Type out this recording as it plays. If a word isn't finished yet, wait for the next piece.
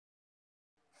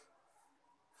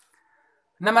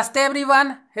Namaste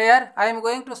everyone, here I am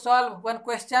going to solve one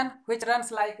question which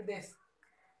runs like this.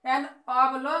 An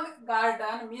oblong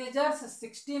garden measures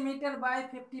 60 meter by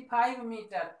 55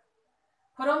 meter.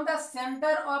 From the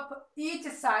center of each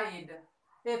side,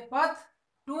 a path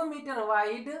 2 meter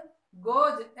wide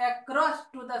goes across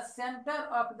to the center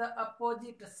of the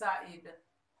opposite side.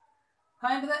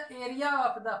 Find the area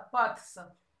of the paths.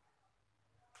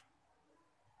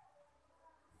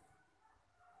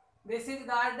 This is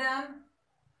garden.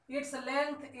 Its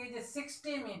length is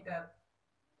 60 meter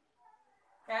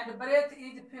and breadth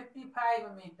is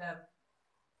 55 meter.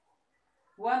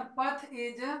 One path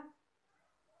is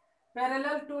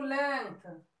parallel to length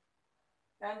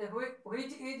and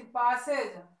which is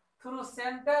passage through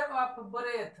center of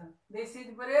breadth. This is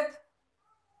breadth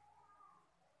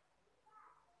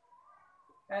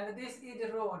and this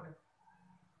is road.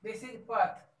 This is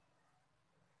path.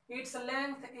 Its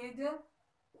length is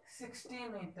 60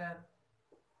 meter.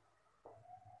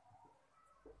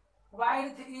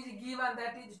 Width is given,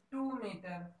 that is 2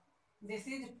 meter. This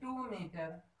is 2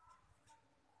 meter.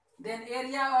 Then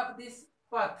area of this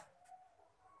path.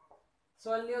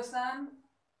 Solution.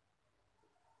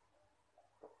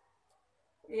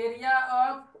 Area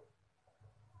of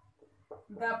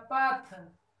the path.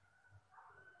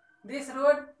 This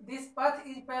path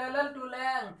is parallel to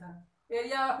length.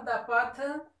 Area of the path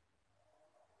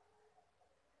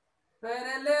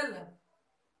parallel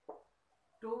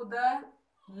to the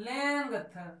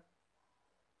length.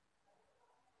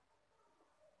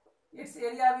 Its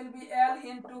area will be L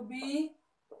into B.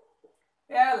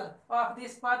 L of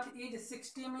this path is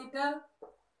 60 meter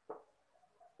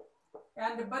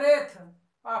and breadth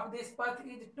of this path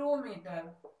is 2 meter.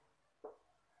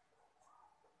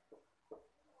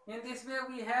 In this way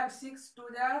we have 6 to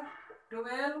the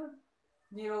 12,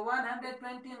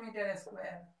 120 meter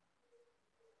square.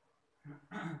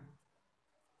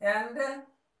 And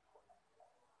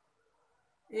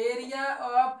area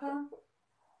of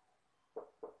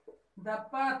the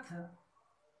path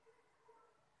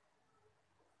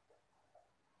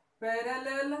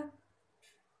parallel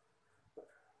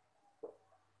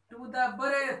to the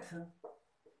breadth.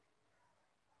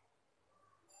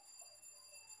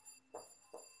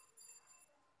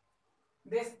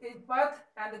 This is path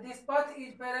and this path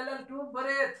is parallel to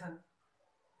breadth.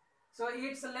 So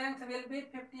its length will be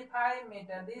 55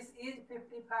 meter. This is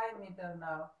 55 meter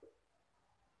now.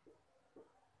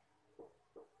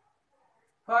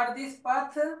 For this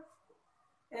path,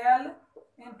 L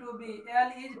into B.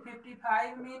 L is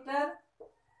 55 meter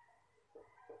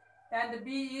and B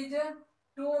is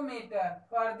 2 meter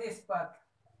for this path.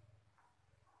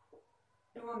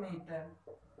 2 meter.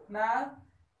 Now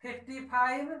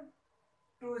 55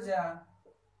 to the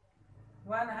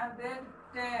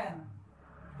 110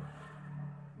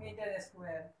 meter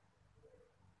square.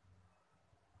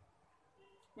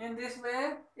 In this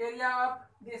way, area of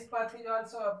this path is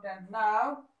also obtained.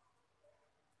 Now,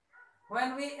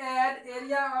 when we add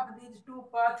area of these two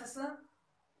paths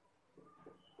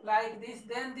like this,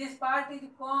 then this part is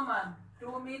common.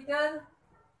 2 meter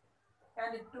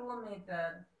and 2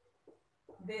 meter.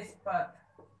 This path.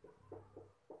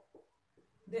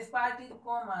 This part is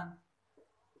common.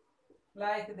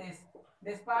 Like this.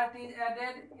 This part is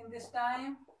added in this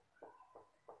time.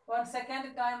 One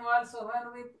second time also,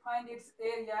 when we find its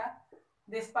area,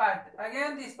 this part,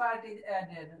 again this part is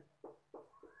added.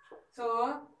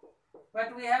 So,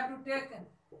 but we have to take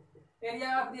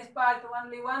area of this part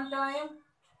only one time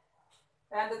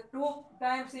and 2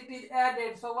 times it is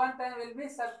added. So, one time will be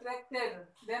subtracted.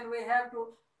 Then we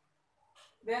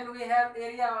have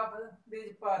area of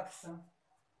these paths.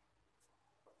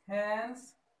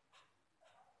 Hence,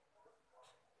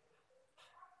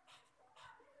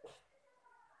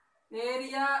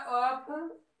 area of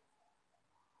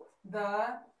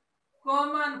the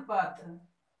common path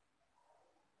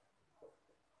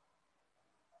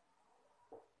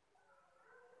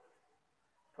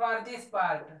for this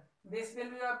part. This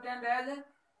will be obtained as,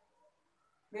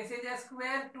 this is a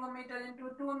square, 2 meter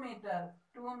into 2 meter.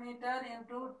 2 meter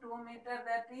into 2 meter,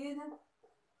 that is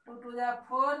 2 to the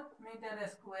 4 meter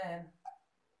square.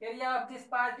 Area of this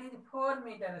part is 4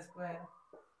 meter square.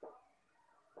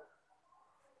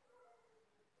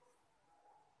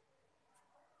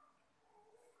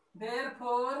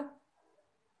 Therefore,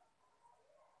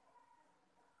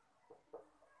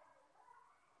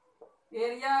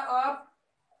 area of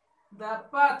the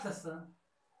paths,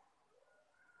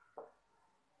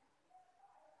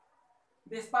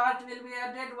 this part will be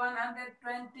added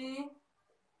 120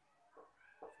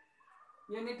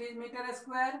 unit is meter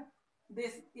square.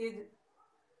 This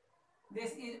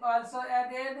is also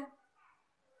added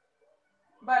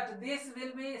but this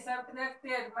will be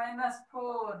subtracted, minus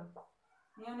 4.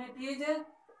 Unit is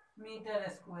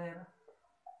meter square.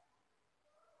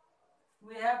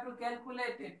 We have to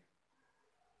calculate it.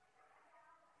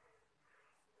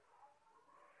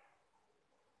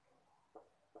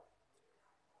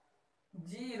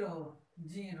 0,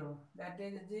 0, that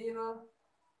is 0.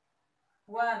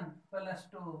 1 plus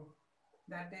 2,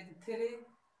 that is 3.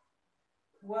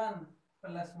 1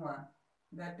 plus 1,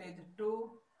 that is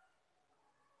 2,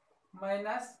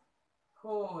 minus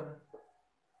 4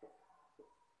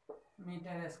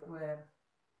 meter square.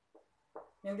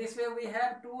 In this way we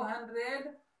have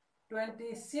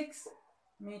 226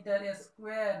 meter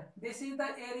square. This is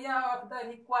the area of the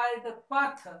required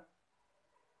path.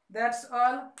 That's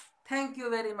all. Thank you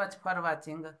very much for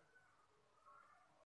watching.